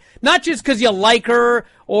why. Not just because you like her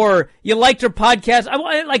or you liked her podcast. I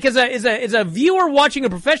want, as a viewer watching a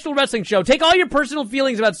professional wrestling show, take all your personal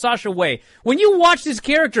feelings about Sasha away. When you watch this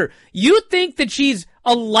character, you think that she's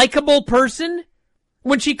a likable person?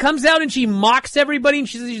 When she comes out and she mocks everybody and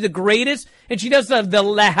she's the greatest and she does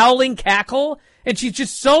the howling cackle and she's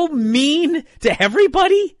just so mean to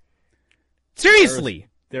everybody? Seriously.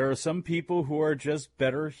 There are some people who are just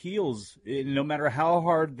better heels, no matter how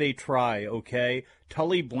hard they try, okay?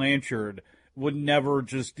 Tully Blanchard would never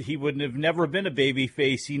he would have never been a baby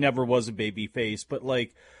face. He never was a baby face. But,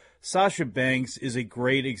 Sasha Banks is a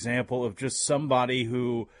great example of just somebody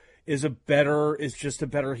who is just a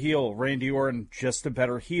better heel. Randy Orton, just a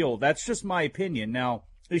better heel. That's just my opinion. Now,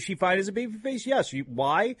 is she fine as a babyface? Yes.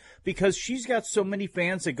 Why? Because she's got so many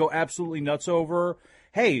fans that go absolutely nuts over her.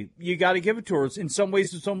 Hey, you got to give it to her. In some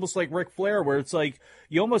ways, it's almost like Ric Flair, where it's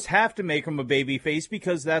you almost have to make him a babyface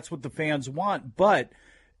because that's what the fans want. But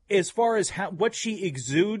as far as what she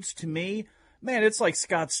exudes to me, man, it's like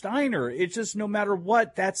Scott Steiner. It's just no matter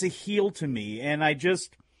what, that's a heel to me. And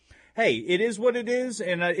hey, it is what it is,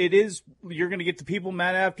 and it is. You're going to get the people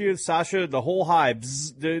mad after you, Sasha. The whole hive,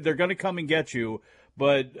 they're going to come and get you.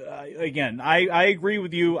 But again, I agree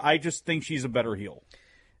with you. I just think she's a better heel.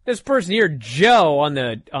 This person here, Joe, on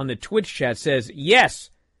the Twitch chat says, yes,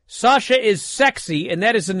 Sasha is sexy, and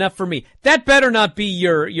that is enough for me. That better not be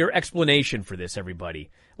your explanation for this, everybody.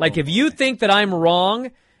 Like, if you think that I'm wrong,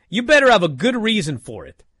 you better have a good reason for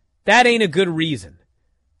it. That ain't a good reason.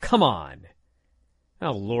 Come on.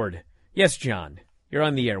 Oh, Lord. Yes, John. You're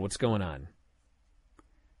on the air. What's going on?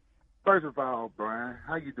 First of all, Brian,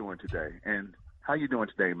 how you doing today? And how you doing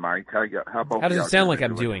today, Mike? How does it sound like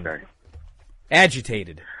I'm doing?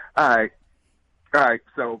 Agitated. All right.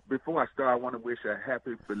 So before I start, I want to wish a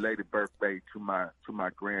happy belated birthday to my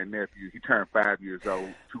grandnephew. He turned 5 years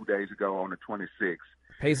old 2 days ago on the 26th.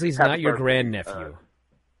 Paisley's not your grandnephew.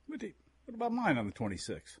 What about mine on the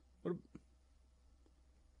 26th?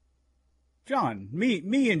 John,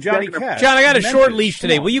 me and Johnny Cash. John, I got a short leash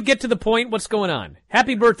today. Will you get to the point? What's going on?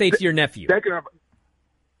 Happy birthday to your nephew. Second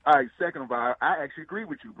of all, I actually agree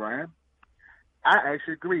with you, Brian. I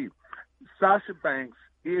actually agree. Sasha Banks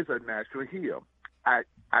is a natural heel. I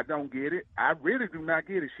don't get it. I really do not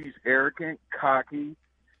get it. She's arrogant, cocky,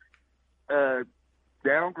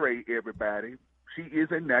 downgrade everybody. She is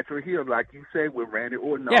a natural heel, like you said, with Randy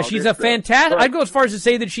Orton. Yeah, she's a fantastic. I'd go as far as to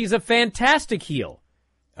say that she's a fantastic heel.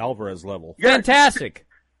 Alvarez level. Fantastic.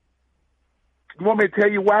 You want me to tell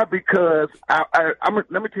you why? Because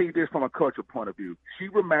let me tell you this from a cultural point of view. She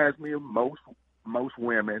reminds me of most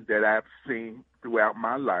women that I've seen throughout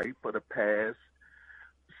my life for the past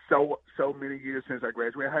so many years since I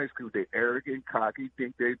graduated high school. They're arrogant, cocky,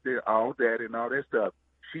 think they're all that and all that stuff.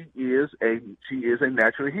 She is a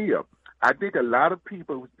natural heel. I think a lot of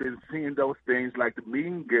people have been seeing those things like the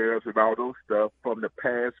Mean Girls and all those stuff from the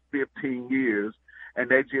past 15 years, and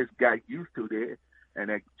they just got used to that, and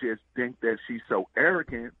they just think that she's so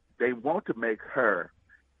arrogant, they want to make her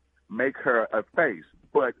a face.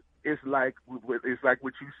 But it's like what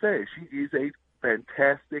you said. She is a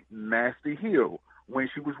fantastic, nasty heel. When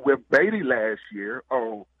she was with Beatty last year,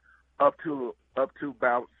 up to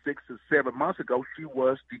about 6 or 7 months ago, she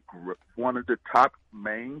was one of the top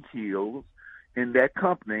main heels in that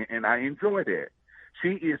company, and I enjoy that.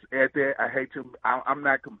 She is at that. I'm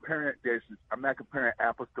not comparing this. I'm not comparing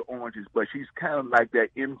apples to oranges, but she's kind of like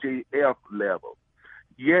that MJF level.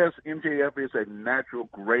 Yes, MJF is a natural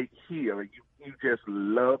great heel. You just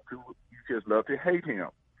love to hate him.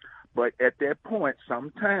 But at that point,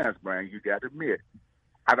 sometimes, Brian, you got to admit,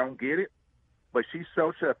 I don't get it. But she's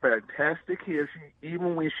such a fantastic heel.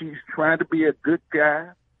 Even when she's trying to be a good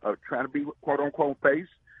guy or trying to be quote unquote face,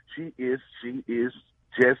 she is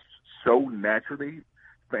just so naturally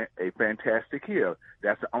a fantastic heel.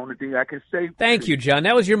 That's the only thing I can say. Thank you, John.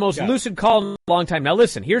 That was your most lucid call in a long time. Now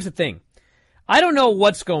listen, here's the thing. I don't know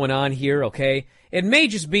what's going on here, okay? It may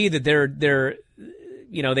just be that they're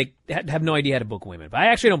they have no idea how to book women. But I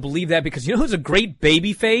actually don't believe that because you know who's a great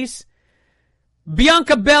baby face?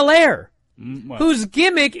 Bianca Belair. Whose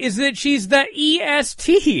gimmick is that she's the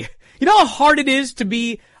EST. You know how hard it is to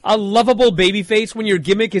be a lovable babyface when your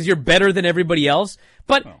gimmick is you're better than everybody else?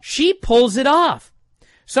 But she pulls it off.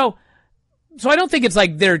 So I don't think it's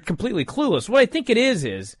like they're completely clueless. What I think it is,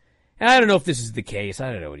 and I don't know if this is the case,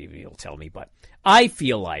 I don't know what you'll tell me, but I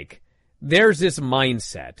feel like there's this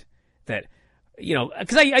mindset that,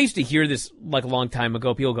 because I used to hear this like a long time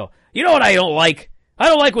ago. People go, you know what I don't like? I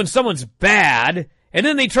don't like when someone's bad, and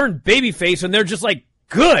then they turn babyface and they're just like,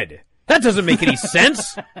 good. That doesn't make any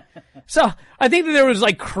sense. So I think that there was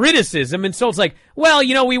like criticism, and so it's like, well,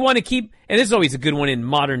 we want to keep, and this is always a good one in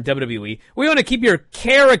modern WWE, we want to keep your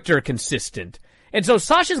character consistent. And so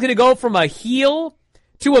Sasha's going to go from a heel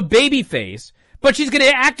to a babyface, but she's going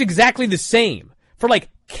to act exactly the same for like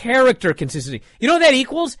character consistency. You know what that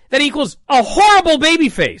equals? That equals a horrible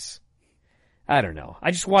babyface. I don't know.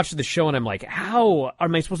 I just watched the show and I'm like, how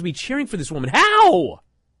am I supposed to be cheering for this woman? How?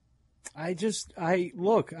 I just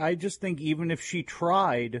think even if she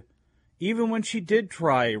tried, even when she did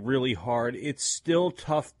try really hard, it's still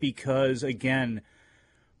tough because, again,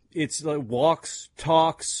 it's like walks,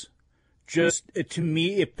 talks, just, to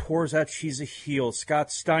me, it pours out she's a heel.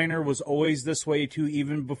 Scott Steiner was always this way, too,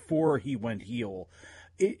 even before he went heel.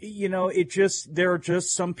 There are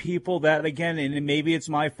just some people that, again, and maybe it's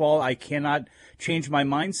my fault, I cannot change my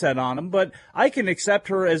mindset on them, but I can accept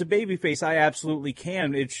her as a babyface. I absolutely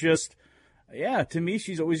can. It's just, Yeah, to me,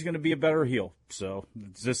 she's always going to be a better heel. So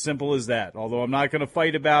it's as simple as that. Although I'm not going to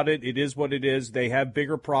fight about it. It is what it is. They have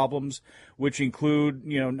bigger problems, which include,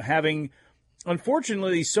 having,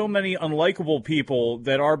 unfortunately, so many unlikable people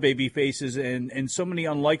that are baby faces and so many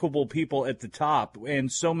unlikable people at the top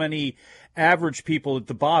and so many average people at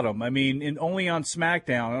the bottom. I mean, only on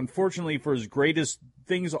SmackDown, unfortunately, for as great as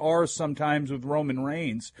things are sometimes with Roman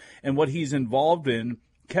Reigns and what he's involved in,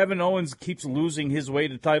 Kevin Owens keeps losing his way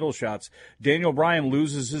to title shots. Daniel Bryan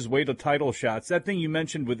loses his way to title shots. That thing you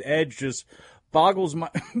mentioned with Edge just boggles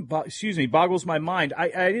my mind.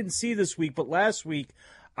 I didn't see this week, but last week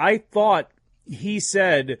I thought he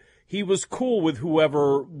said he was cool with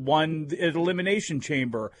whoever won at Elimination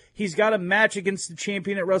Chamber. He's got a match against the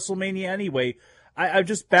champion at WrestleMania anyway. I'm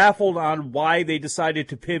just baffled on why they decided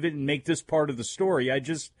to pivot and make this part of the story.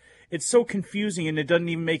 It's so confusing and it doesn't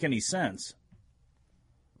even make any sense.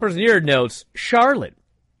 Person here notes, Charlotte.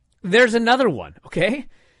 There's another one, okay?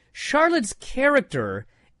 Charlotte's character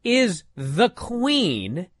is the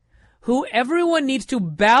queen who everyone needs to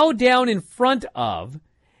bow down in front of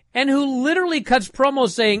and who literally cuts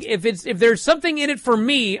promos saying, if there's something in it for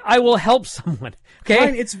me, I will help someone, okay?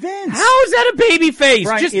 Brian, it's Vince. How is that a baby face?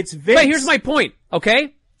 Brian, it's Vince. But here's my point,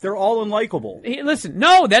 okay? They're all unlikable. Hey, listen,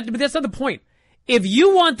 no, but that's not the point. If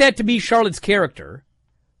you want that to be Charlotte's character,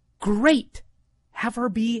 great. Have her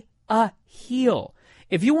be a heel.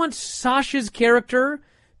 If you want Sasha's character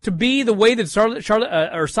to be the way that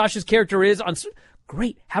Sasha's character is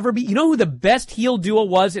great. Have her be. You know who the best heel duo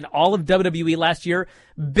was in all of WWE last year?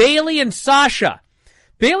 Bayley and Sasha.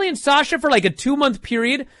 Bayley and Sasha for like a 2-month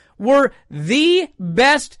period were the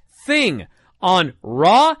best thing on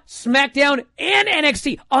Raw, SmackDown, and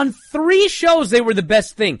NXT. On 3 shows, they were the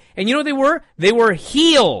best thing. And you know what they were? They were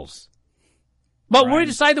heels. But we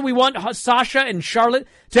decide that we want Sasha and Charlotte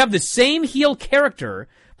to have the same heel character,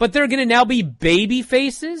 but they're going to now be baby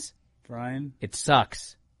faces? Brian? It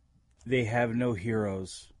sucks. They have no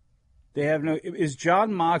heroes. Is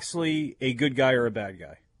Jon Moxley a good guy or a bad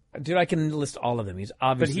guy? Dude, I can list all of them. He's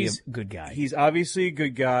obviously a good guy. He's obviously a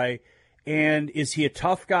good guy. And is he a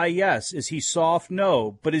tough guy? Yes. Is he soft?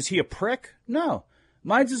 No. But is he a prick? No.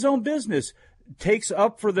 Minds his own business. Takes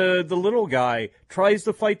up for the little guy. Tries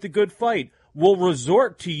to fight the good fight. Will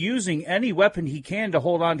resort to using any weapon he can to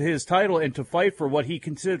hold on to his title and to fight for what he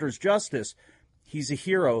considers justice. He's a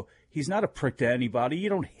hero. He's not a prick to anybody. You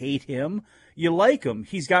don't hate him. You like him.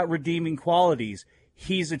 He's got redeeming qualities.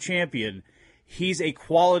 He's a champion. He's a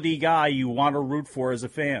quality guy you want to root for as a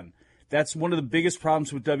fan. That's one of the biggest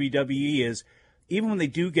problems with WWE is even when they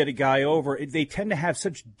do get a guy over, they tend to have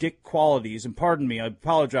such dick qualities. And pardon me, I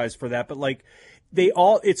apologize for that, but like,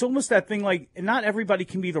 it's almost that thing like, not everybody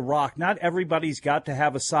can be The Rock. Not everybody's got to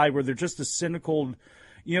have a side where they're just a cynical,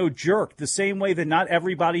 jerk. The same way that not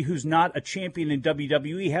everybody who's not a champion in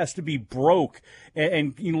WWE has to be broke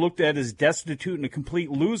and looked at as destitute and a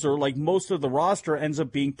complete loser like most of the roster ends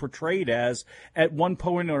up being portrayed as at one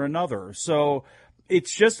point or another. So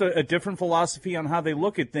it's just a different philosophy on how they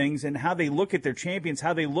look at things and how they look at their champions,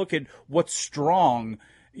 how they look at what's strong,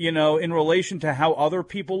 in relation to how other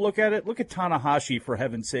people look at it. Look at Tanahashi, for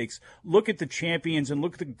heaven's sakes. Look at the champions and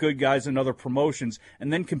look at the good guys in other promotions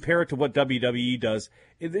and then compare it to what WWE does.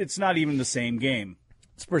 It's not even the same game.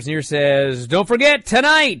 This person here says, don't forget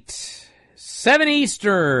tonight, 7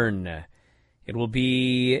 Eastern. It will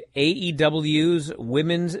be AEW's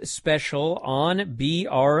women's special on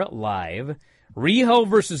BR Live. Riho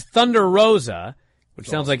versus Thunder Rosa, which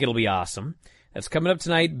sounds like it'll be awesome. That's coming up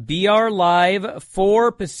tonight, BR Live,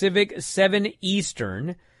 4 Pacific, 7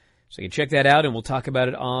 Eastern. So you can check that out, and we'll talk about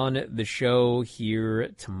it on the show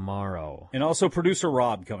here tomorrow. And also Producer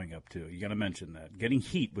Rob coming up, too. You got to mention that. Getting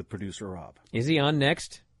heat with Producer Rob. Is he on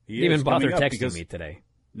next? He didn't even bother texting me today.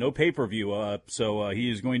 No pay-per-view, so he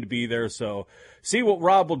is going to be there. So see what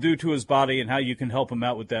Rob will do to his body and how you can help him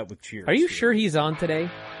out with that with cheers. Are you sure he's on today?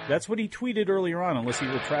 That's what he tweeted earlier on, unless he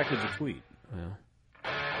retracted the tweet. Well,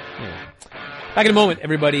 anyway. Back in a moment,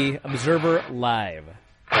 everybody. Observer Live.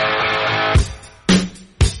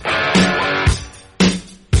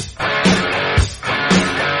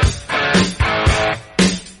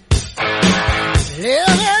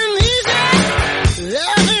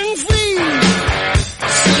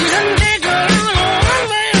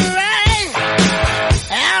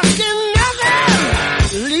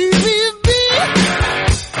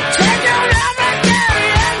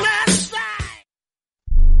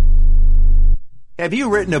 Have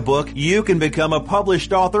you written a book? You can become a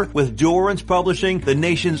published author with Dorrance Publishing, the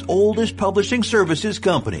nation's oldest publishing services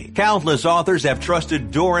company. Countless authors have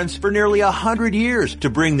trusted Dorrance for nearly 100 years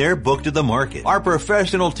to bring their book to the market. Our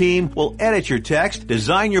professional team will edit your text,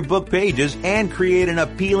 design your book pages, and create an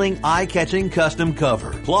appealing, eye-catching custom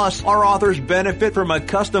cover. Plus, our authors benefit from a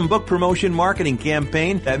custom book promotion marketing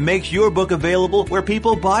campaign that makes your book available where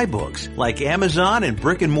people buy books, like Amazon and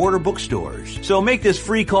brick-and-mortar bookstores. So make this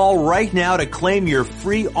free call right now to claim your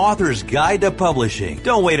free author's guide to publishing.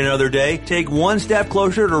 Don't wait another day. Take one step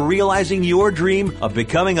closer to realizing your dream of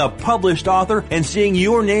becoming a published author and seeing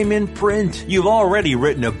your name in print. You've already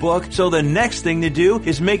written a book, so the next thing to do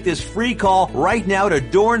is make this free call right now to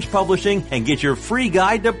Dorrance Publishing and get your free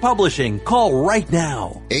guide to publishing. Call right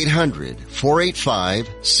now.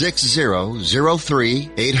 800-485-6003.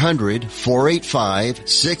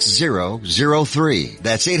 800-485-6003.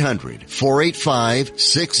 That's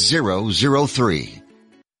 800-485-6003.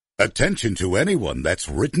 Attention to anyone that's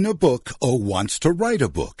written a book or wants to write a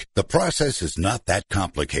book. The process is not that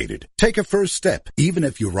complicated. Take a first step. Even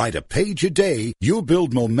if you write a page a day, you'll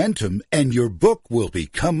build momentum and your book will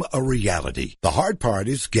become a reality. The hard part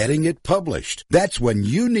is getting it published. That's when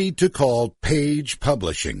you need to call Page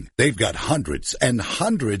Publishing. They've got hundreds and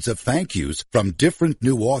hundreds of thank yous from different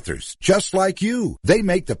new authors, just like you. They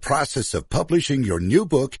make the process of publishing your new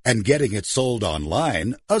book and getting it sold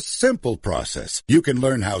online a simple process. You can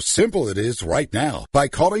learn how simple it is right now by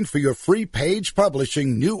calling for your free Page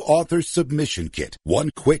Publishing New Author Submission Kit. One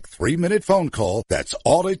quick 3-minute phone call, that's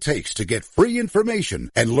all it takes to get free information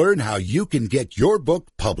and learn how you can get your book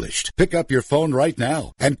published. Pick up your phone right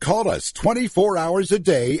now and call us 24 hours a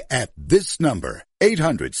day at this number.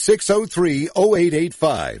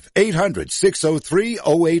 800-603-0885.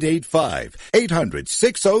 800-603-0885.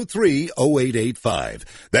 800-603-0885.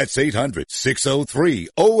 That's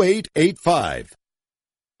 800-603-0885.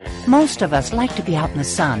 Most of us like to be out in the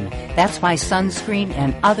sun. That's why sunscreen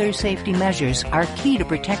and other safety measures are key to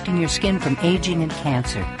protecting your skin from aging and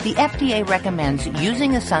cancer. The FDA recommends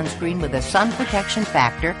using a sunscreen with a sun protection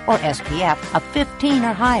factor, or SPF, of 15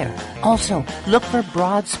 or higher. Also, look for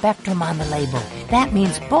broad spectrum on the label. That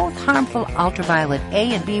means both harmful ultraviolet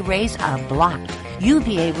A and B rays are blocked.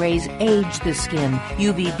 UVA rays age the skin,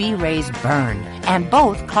 UVB rays burn, and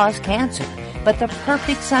both cause cancer. But the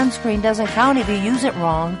perfect sunscreen doesn't count if you use it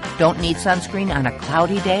wrong. Don't need sunscreen on a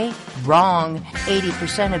cloudy day? Wrong.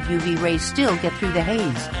 80% of UV rays still get through the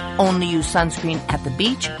haze. Only use sunscreen at the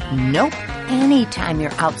beach? Nope. Anytime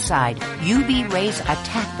you're outside, UV rays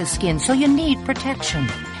attack the skin, so you need protection.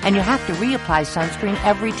 And you have to reapply sunscreen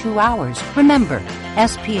every 2 hours. Remember,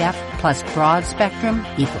 SPF plus broad spectrum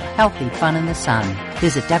equal healthy fun in the sun.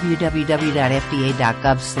 Visit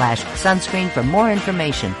www.fda.gov/sunscreen for more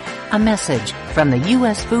information. A message from the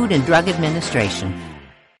U.S. Food and Drug Administration.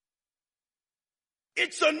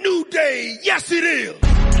 It's a new day. Yes, it is.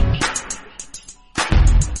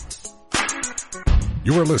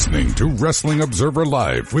 You are listening to Wrestling Observer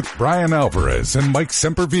Live with Bryan Alvarez and Mike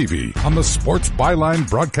Sempervive on the Sports Byline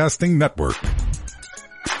Broadcasting Network.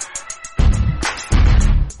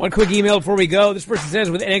 One quick email before we go. This person says,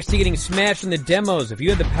 with NXT getting smashed in the demos, if you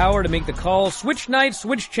had the power to make the call, switch night,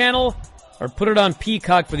 switch channel, or put it on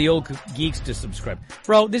Peacock for the old geeks to subscribe.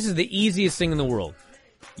 Bro, this is the easiest thing in the world.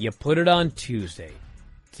 You put it on Tuesday.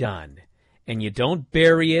 Done. And you don't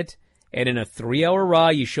bury it. And in a 3-hour Raw,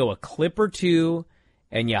 you show a clip or two,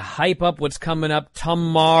 and you hype up what's coming up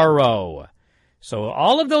tomorrow. So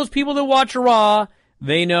all of those people that watch Raw,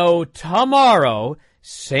 they know tomorrow,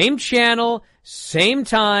 same channel, same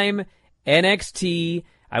time, NXT.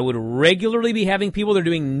 I would regularly be having people they're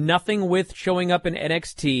doing nothing with showing up in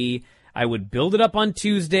NXT. I would build it up on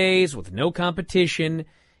Tuesdays with no competition.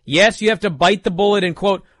 Yes, you have to bite the bullet and,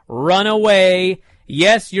 quote, run away.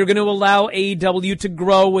 Yes, you're going to allow AEW to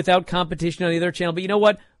grow without competition on the other channel. But you know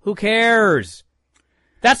what? Who cares?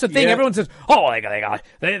 That's the thing. Yeah. Everyone says, oh, they got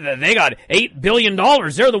 $8 billion.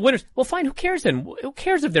 They're the winners. Well, fine. Who cares then? Who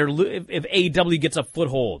cares if AEW gets a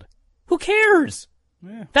foothold? Who cares?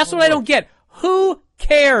 Yeah, that's what I don't get. Who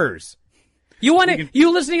cares? You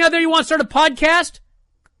listening out there, you want to start a podcast?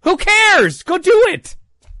 Who cares? Go do it.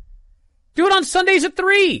 Do it on Sundays at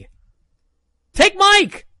 3. Take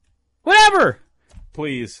Mike. Whatever.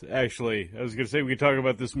 Please, actually. I was going to say we could talk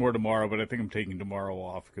about this more tomorrow, but I think I'm taking tomorrow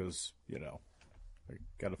off because, I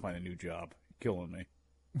got to find a new job. Killing me.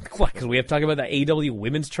 What, because we have to talk about the AEW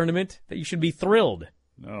women's tournament? That you should be thrilled.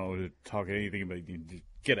 No, to talk anything about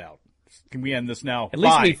get out. Can we end this now? At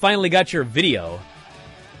least we finally got your video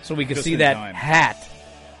so we could see that hat.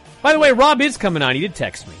 By the way, Rob is coming on. He did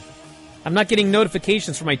text me. I'm not getting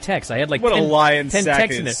notifications for my text. I had like 10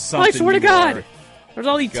 texts in it. I swear to God. There's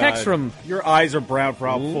all these texts from... Your eyes are brown for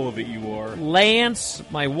how full of it you are. Lance,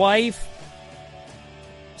 my wife,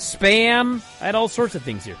 spam. I had all sorts of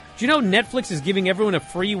things here. Do you know Netflix is giving everyone a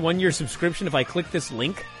free 1-year subscription if I click this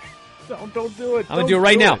link? Don't do it. I'm going to do it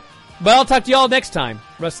right now. But I'll talk to you all next time.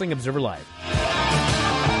 Wrestling Observer Live.